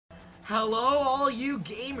Hello, all you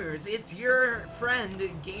gamers. It's your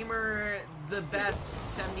friend, Gamer the Best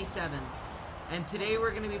 77, and today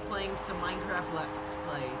we're gonna be playing some Minecraft Let's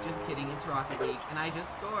Play. Just kidding, it's Rocket League, and I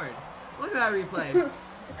just scored. Look at that replay.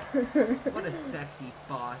 What a sexy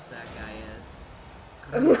boss that guy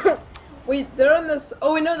is. Wait, they're on this.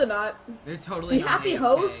 Oh, wait, no, they're not. They're totally the not happy AFK.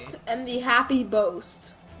 host and the happy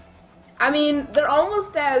boast. I mean, they're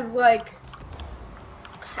almost as what's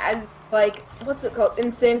it called,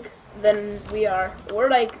 in sync than we are. We're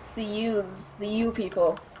like the you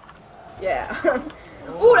people. Yeah.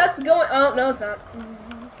 Oh, that's going. Oh no, it's not.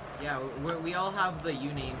 Yeah, we all have the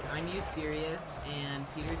U names. I'm you serious, and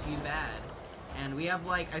Peter's you bad, and we have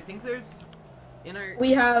like I think there's in our.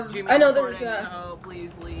 We have. Jimmy I know recording. there's. No,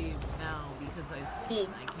 please leave now because I can't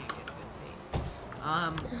get a good take.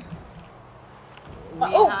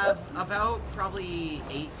 We have about probably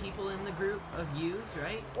 8 people in the group of yous,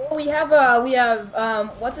 right? Well, we have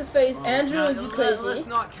what's his face? Andrew no, is you crazy. Let's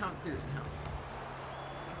not count through.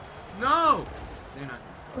 No, they're not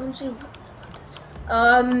gonna score.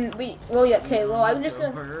 Well, yeah, okay, well, I'm just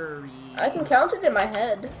gonna. I can count it in my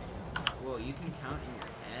head. Well, you can count in your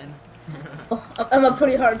head. Oh, I'm a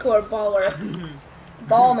pretty hardcore baller.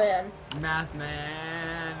 Ball man. Math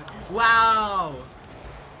man. Wow.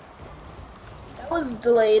 That was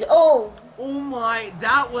delayed. Oh. Oh my,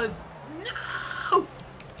 that was no.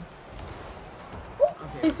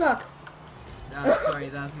 Okay. They suck. Sorry,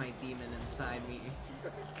 that's my demon inside me. He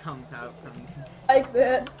comes out from. Like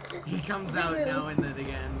that. He comes out now and then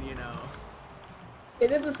again, you know. Okay,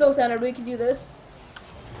 this is so centered. We can do this.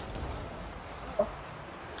 Oh.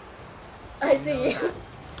 I see.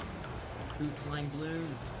 Boot flying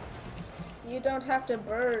balloon. You don't have to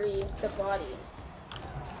bury the body.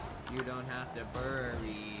 You don't have to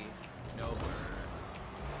bury no burr.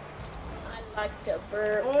 I like to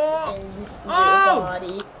burr in your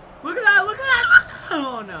body. Look at that! Look at that!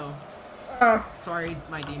 Oh no. Sorry,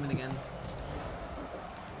 my demon again.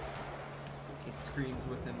 It screams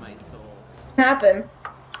within my soul. What happened?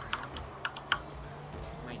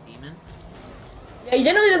 My demon? Yeah, he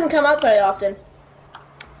generally doesn't come out very often.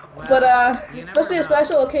 Well, but you especially a never know.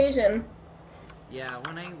 special occasion. Yeah,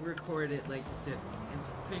 when I record it likes to it's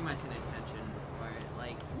pretty much an attention or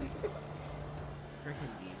like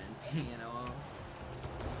frickin' demons, you know.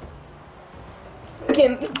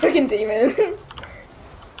 Frickin' demon.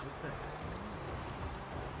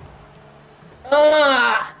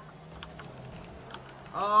 Ah!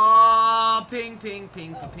 Oh, ping, ping,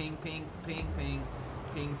 ping, ping, ping, ping, ping,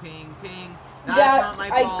 ping, ping, ping. That's not my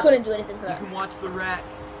fault. I couldn't do anything for that. You can watch the wreck.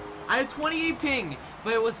 I had 28 ping,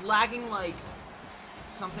 but it was lagging like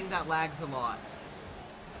something that lags a lot.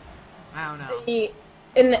 I don't know.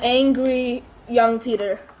 An angry young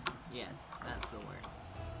Peter. Yes, that's the word.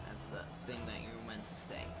 That's the thing that you're meant to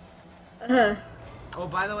say. Uh-huh. Oh,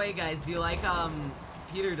 by the way, guys, do you like,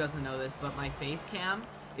 Peter doesn't know this, but my face cam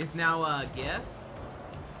is now a GIF.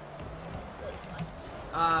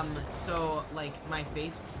 So, like, my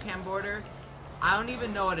face cam border, I don't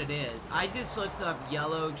even know what it is. I just looked up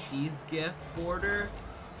yellow cheese GIF border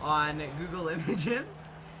on Google Images,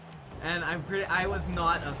 and I was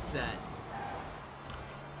not upset.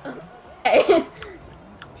 Okay.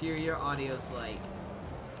 Peter, your audio's like...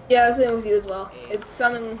 Yeah, same with you as well. AIDS. It's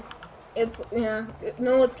something... It's, yeah.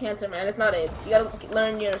 No, it's cancer, man. It's not AIDS. You gotta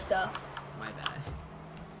learn your stuff. My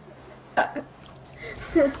bad.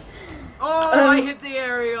 Oh, I hit the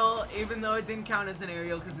aerial, even though it didn't count as an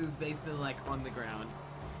aerial because it was basically, like, on the ground.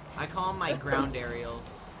 I call them my ground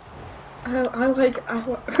aerials.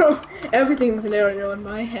 Everything's an aerial in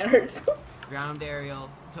my heart. Ground aerial,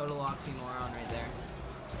 total oxymoron right there.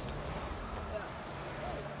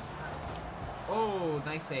 Oh,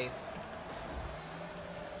 nice save.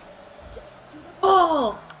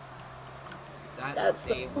 Oh! That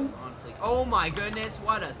save was on fleek. Oh my goodness,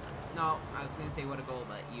 what a... No, I was gonna say what a goal,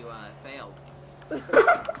 but you, failed.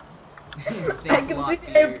 Thanks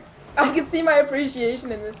I can see my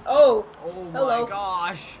appreciation in this. Oh! Oh hello. my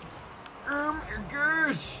gosh!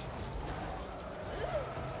 Gosh!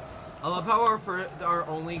 I love how our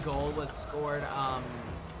only goal was scored,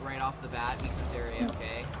 right off the bat because they're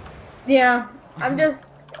AFK. Yeah,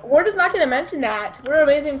 we're just not gonna mention that. We're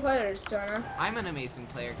amazing players, Jonah. I'm an amazing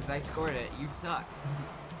player because I scored it. You suck.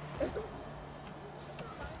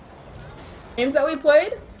 Games that we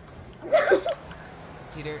played?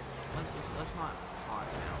 Peter, let's not talk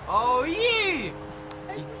now. Oh yeah!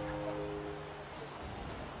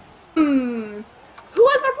 Who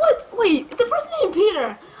has my points? Wait, it's a person named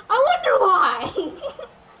Peter. I wonder why.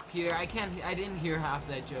 Peter, I didn't hear half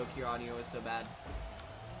that joke. Your audio was so bad.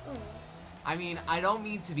 I mean, I don't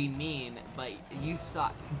mean to be mean, but you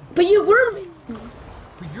suck. But you were mean.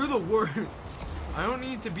 But you're the worst. I don't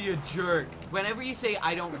need to be a jerk. Whenever you say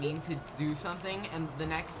I don't mean to do something, and the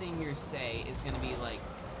next thing you say is gonna be like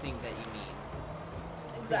the thing that you mean.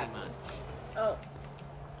 Exactly. Pretty much. Oh.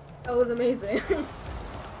 That was amazing.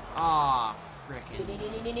 Aw, frickin'.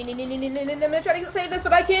 I'm gonna try to save this,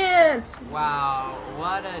 but I can't. Wow,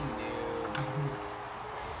 what a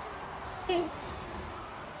noob.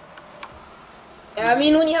 Yeah, I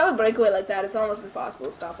mean, when you have a breakaway like that, it's almost impossible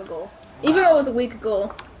to stop a goal. Even though it was a weak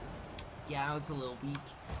goal. Yeah, it was a little weak.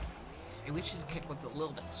 I wish his kick was a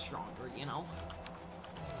little bit stronger, you know?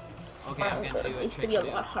 Okay, I'm gonna do a It used to trick be a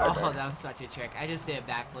move. lot harder. Oh, that was such a trick. I just did a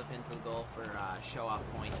backflip into the goal for show-off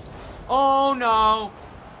points. Oh, no!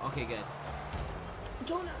 Okay, good.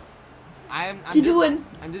 Jonah. I'm What you doing?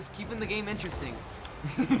 I'm just keeping the game interesting.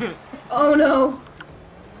 Oh, no.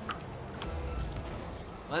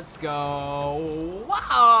 Let's go.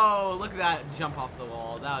 Wow! Look at that jump off the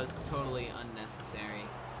wall. That was totally unnecessary.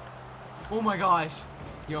 Oh my gosh.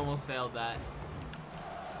 You almost failed that.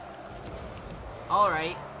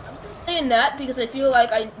 Alright. I'm just saying that because I feel like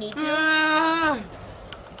I need to.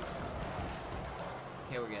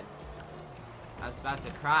 Okay, we're good. I was about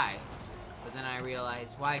to cry, but then I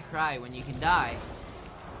realized, why cry when you can die?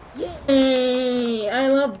 Yay! I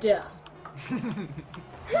love death.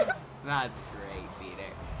 That's great, Peter.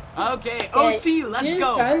 Okay, OT, let's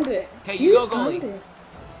go. Okay, you go goalie.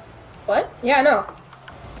 What? Yeah, I know.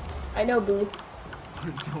 I know, boo.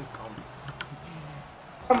 Don't call me.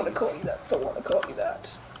 I'm gonna call you that. Don't wanna call you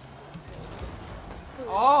that.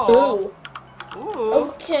 Oh. Ooh. Ooh.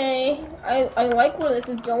 Okay. I like where this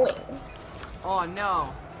is going. Oh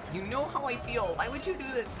no. You know how I feel. Why would you do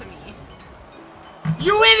this to me?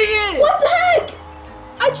 You idiot! What the heck?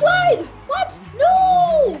 I tried! What?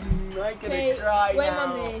 No! I'm gonna Okay, cry blame now.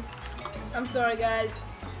 on me. I'm sorry, guys.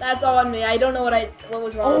 That's all on me. I don't know what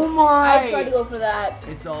was wrong. Oh my! I tried to go for that.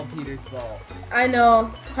 It's all Peter's fault. I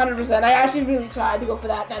know, 100%. I actually really tried to go for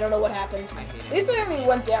that, and I don't know what happened. I hate it. At least I only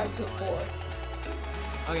went down to 4.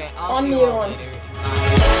 Okay, I'll On see me, you all everyone. later.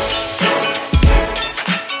 Bye.